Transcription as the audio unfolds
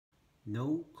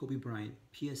No Kobe Bryant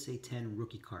PSA 10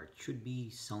 rookie card should be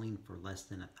selling for less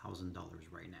than $1,000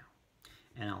 right now.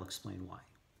 And I'll explain why.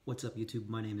 What's up, YouTube?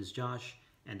 My name is Josh,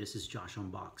 and this is Josh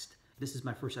Unboxed. This is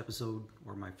my first episode,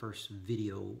 or my first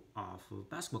video off of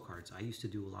basketball cards. I used to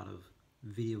do a lot of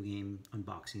video game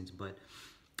unboxings, but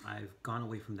I've gone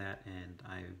away from that and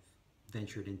I've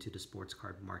ventured into the sports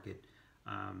card market,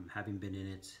 having been in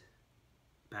it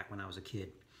back when I was a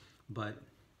kid. But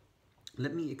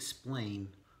let me explain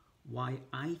why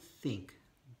I think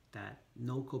that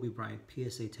no Kobe Bryant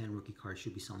PSA 10 rookie card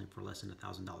should be selling for less than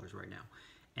 $1,000 right now.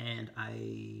 And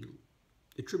I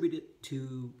attribute it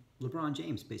to LeBron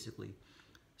James, basically.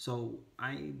 So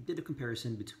I did a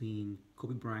comparison between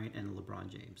Kobe Bryant and LeBron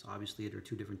James. Obviously, they're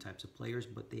two different types of players,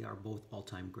 but they are both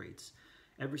all-time greats.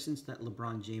 Ever since that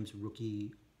LeBron James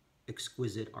rookie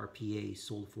exquisite RPA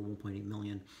sold for $1.8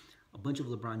 million, a bunch of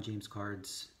LeBron James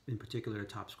cards, in particular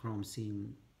Topps Chrome,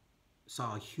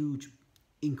 saw a huge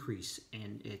increase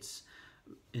in its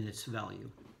value.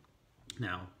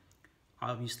 Now,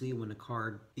 obviously, when a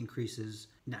card increases,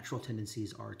 natural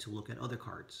tendencies are to look at other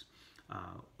cards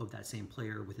of that same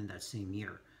player within that same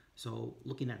year. So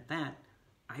looking at that,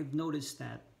 I've noticed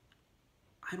that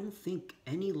I don't think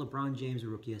any LeBron James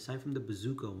rookie, aside from the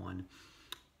Bazooka one,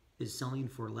 is selling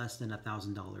for less than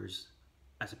 $1,000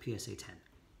 as a PSA 10.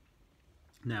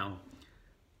 Now,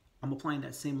 I'm applying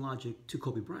that same logic to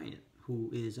Kobe Bryant,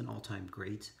 who is an all-time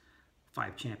great,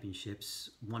 5 championships,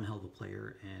 one hell of a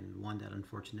player, and one that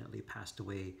unfortunately passed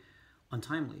away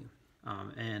untimely.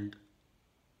 And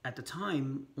at the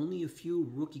time, only a few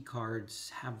rookie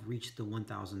cards have reached the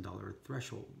 $1,000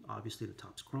 threshold. Obviously, the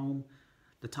Topps Chrome,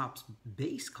 the Topps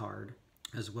base card,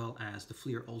 as well as the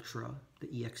Fleer Ultra,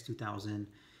 the EX 2000,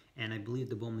 and I believe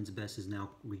the Bowman's Best is now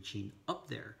reaching up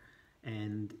there.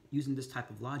 And using this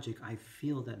type of logic, I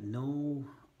feel that no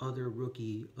other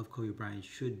rookie of Kobe Bryant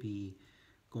should be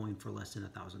going for less than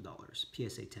 $1,000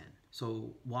 PSA 10.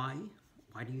 So why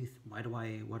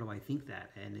do I think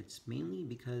that? And it's mainly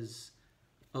because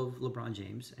of LeBron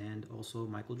James and also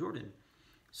Michael Jordan.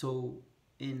 So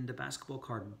in the basketball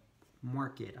card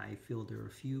market, I feel there are a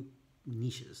few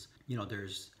niches. You know,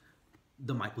 there's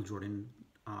the Michael Jordan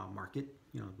market.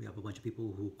 You know, we have a bunch of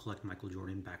people who collect Michael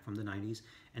Jordan back from the 90s.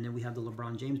 And then we have the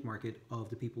LeBron James market of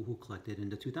the people who collected in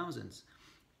the 2000s.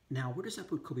 Now, where does that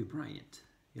put Kobe Bryant?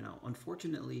 You know,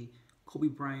 unfortunately, Kobe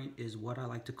Bryant is what I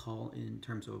like to call, in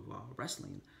terms of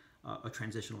wrestling, a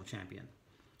transitional champion.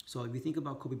 So if you think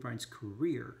about Kobe Bryant's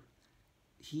career,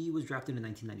 he was drafted in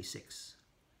 1996.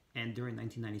 And during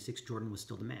 1996, Jordan was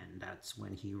still the man. That's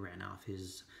when he ran off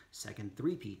his second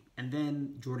three-peat. And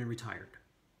then Jordan retired.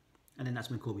 And then that's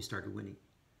when Kobe started winning.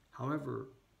 However,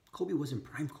 Kobe wasn't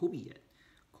prime Kobe yet.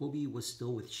 Kobe was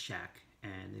still with Shaq,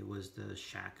 and it was the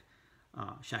Shaq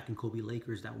and Kobe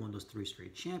Lakers that won those 3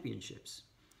 straight championships.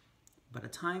 By the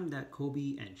time that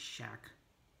Kobe and Shaq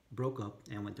broke up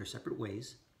and went their separate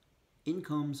ways, in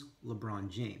comes LeBron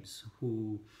James,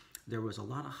 who there was a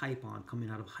lot of hype on coming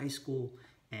out of high school.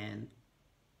 And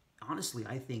honestly,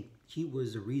 I think he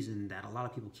was the reason that a lot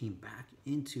of people came back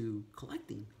into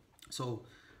collecting. So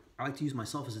I like to use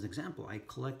myself as an example. I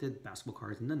collected basketball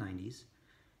cards in the 90s,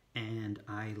 and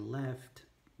I left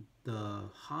the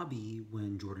hobby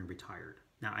when Jordan retired.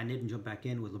 Now, I didn't jump back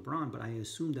in with LeBron, but I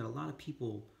assume that a lot of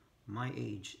people my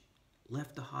age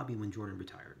left the hobby when Jordan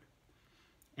retired.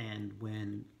 And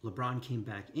when LeBron came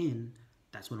back in,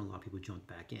 that's when a lot of people jumped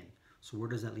back in. So where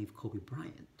does that leave Kobe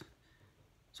Bryant?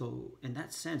 So in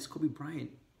that sense, Kobe Bryant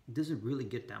doesn't really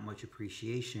get that much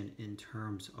appreciation in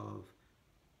terms of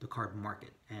the card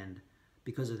market. And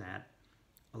because of that,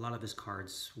 a lot of his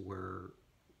cards were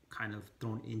kind of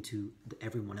thrown into the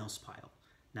everyone else pile.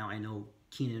 Now, I know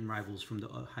Keenan Rivals from the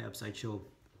High Upside Show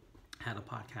had a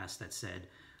podcast that said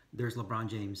there's LeBron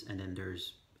James and then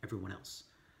there's everyone else.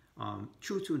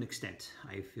 True to an extent.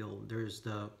 I feel there's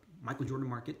the Michael Jordan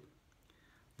market,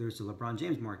 there's the LeBron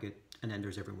James market, and then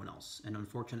there's everyone else. And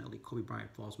unfortunately, Kobe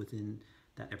Bryant falls within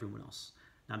that everyone else.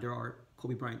 Now, there are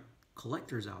Kobe Bryant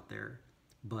collectors out there,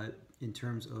 but in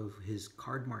terms of his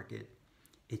card market,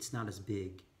 it's not as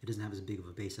big. It doesn't have as big of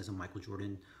a base as a Michael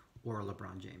Jordan or a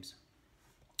LeBron James.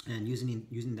 And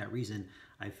using that reason,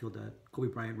 I feel that Kobe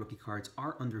Bryant rookie cards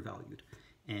are undervalued.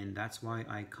 And that's why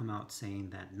I come out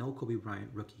saying that no Kobe Bryant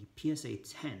rookie PSA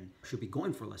 10 should be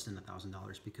going for less than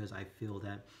 $1,000, because I feel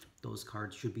that those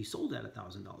cards should be sold at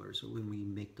 $1,000 when we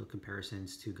make the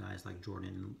comparisons to guys like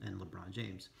Jordan and LeBron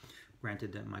James.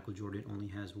 Granted that Michael Jordan only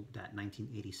has that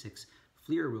 1986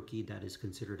 Fleer rookie that is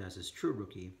considered as his true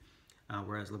rookie,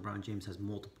 whereas LeBron James has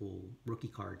multiple rookie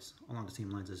cards along the same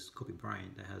lines as Kobe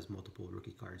Bryant that has multiple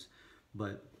rookie cards.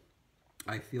 But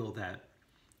I feel that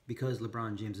because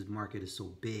LeBron James's market is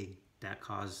so big, that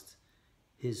caused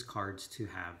his cards to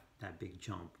have that big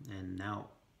jump. And now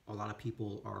a lot of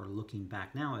people are looking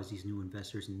back now as these new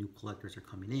investors and new collectors are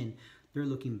coming in. They're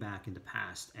looking back in the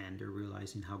past and they're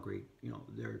realizing how great,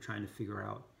 they're trying to figure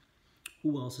out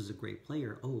who else is a great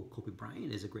player. Oh, Kobe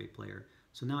Bryant is a great player.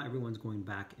 So now everyone's going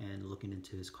back and looking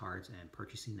into his cards and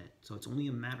purchasing it. So it's only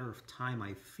a matter of time,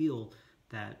 I feel,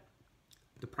 that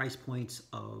the price points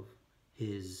of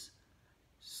his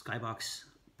Skybox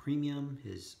Premium,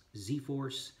 his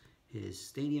Z-Force, his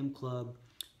Stadium Club,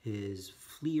 his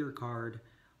Fleer card,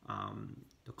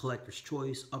 the Collector's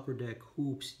Choice, Upper Deck,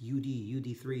 Hoops, UD,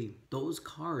 UD3, those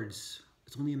cards,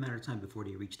 it's only a matter of time before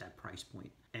they reach that price point.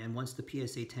 And once the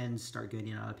PSA 10s start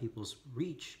getting out of people's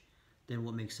reach, then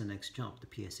what makes the next jump?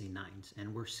 The PSA 9s.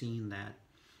 And we're seeing that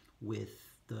with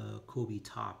the Kobe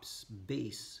Topps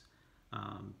base,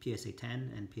 PSA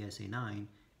 10 and PSA 9,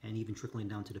 and even trickling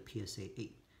down to the PSA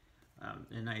 8.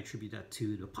 And I attribute that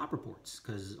to the pop reports,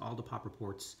 because all the pop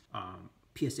reports,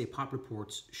 PSA pop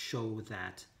reports show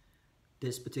that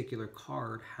this particular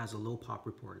card has a low pop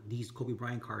report. These Kobe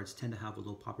Bryant cards tend to have a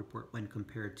low pop report when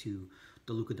compared to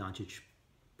the Luka Doncic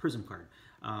Prism card.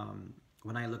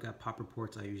 When I look at pop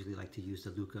reports, I usually like to use the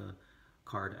Luka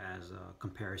card as a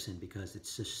comparison because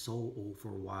it's just so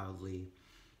over wildly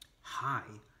high,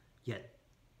 yet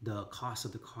the cost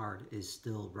of the card is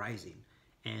still rising.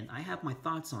 And I have my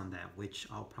thoughts on that, which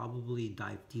I'll probably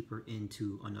dive deeper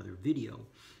into another video.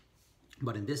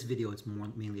 But in this video, it's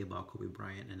mainly about Kobe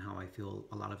Bryant and how I feel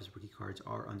a lot of his rookie cards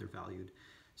are undervalued.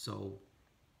 So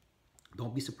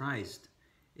don't be surprised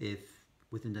if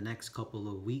within the next couple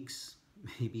of weeks,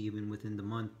 maybe even within the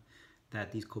month,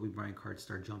 that these Kobe Bryant cards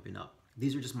start jumping up.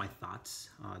 These are just my thoughts.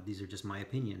 These are just my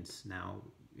opinions. Now,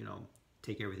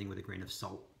 take everything with a grain of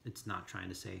salt. It's not trying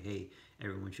to say, hey,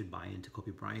 everyone should buy into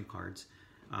Kobe Bryant cards.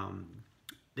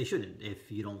 They shouldn't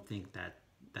if you don't think that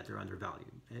they're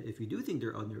undervalued. If you do think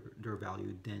they're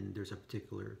undervalued, then there's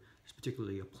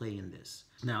particularly a play in this.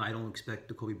 Now, I don't expect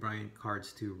the Kobe Bryant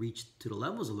cards to reach to the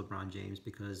levels of LeBron James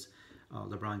because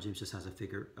LeBron James just has a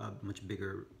much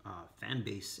bigger fan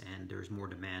base and there's more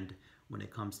demand when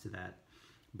it comes to that.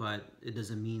 But it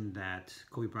doesn't mean that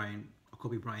a Kobe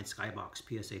Bryant Skybox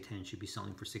PSA 10 should be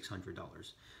selling for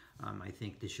 $600. I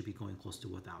think this should be going close to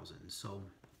 $1,000.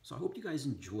 So I hope you guys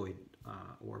enjoyed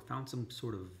or found some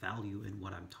sort of value in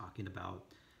what I'm talking about.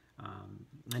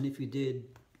 And if you did,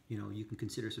 you can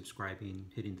consider subscribing,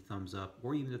 hitting the thumbs up,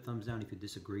 or even the thumbs down if you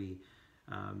disagree.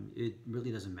 It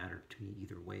really doesn't matter to me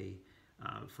either way.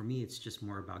 For me, it's just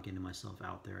more about getting myself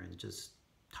out there and just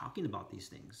talking about these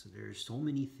things. There's so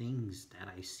many things that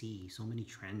I see, so many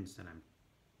trends that I'm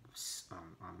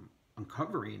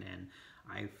uncovering, and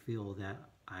I feel that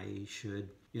I should,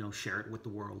 share it with the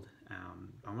world.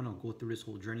 I want to go through this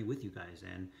whole journey with you guys,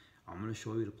 and I'm going to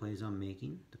show you the plays I'm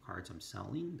making, the cards I'm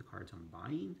selling, the cards I'm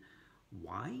buying,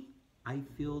 why I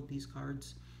feel these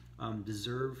cards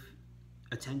deserve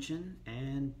attention,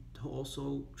 and to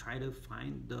also try to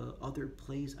find the other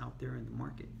plays out there in the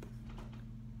market.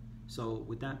 So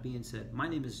with that being said, my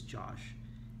name is Josh,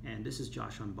 and this is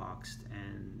Josh Unboxed,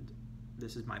 and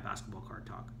this is my basketball card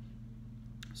talk.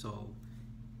 So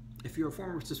if you're a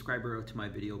former subscriber to my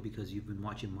video because you've been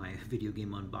watching my video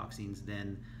game unboxings,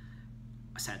 then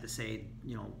sad to say,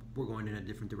 we're going in a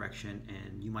different direction,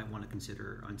 and you might want to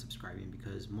consider unsubscribing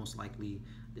because most likely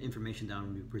the information that I'm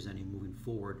going to be presenting moving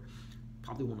forward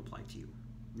probably won't apply to you.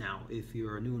 Now, if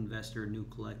you're a new investor, new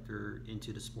collector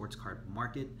into the sports card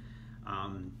market,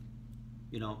 I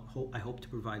hope to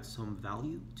provide some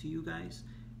value to you guys,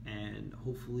 and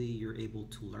hopefully you're able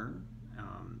to learn.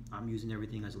 I'm using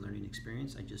everything as a learning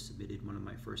experience. I just submitted one of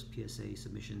my first PSA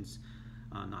submissions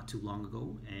not too long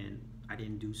ago, and I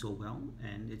didn't do so well,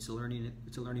 and it's a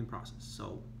learning process.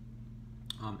 So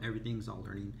everything's all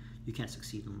learning. You can't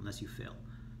succeed unless you fail.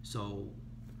 So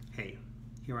hey,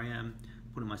 here I am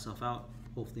putting myself out.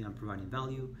 Hopefully I'm providing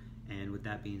value, and with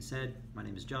that being said, my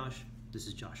name is Josh. This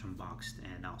is Josh Unboxed,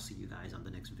 and I'll see you guys on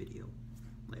the next video.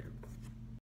 Later.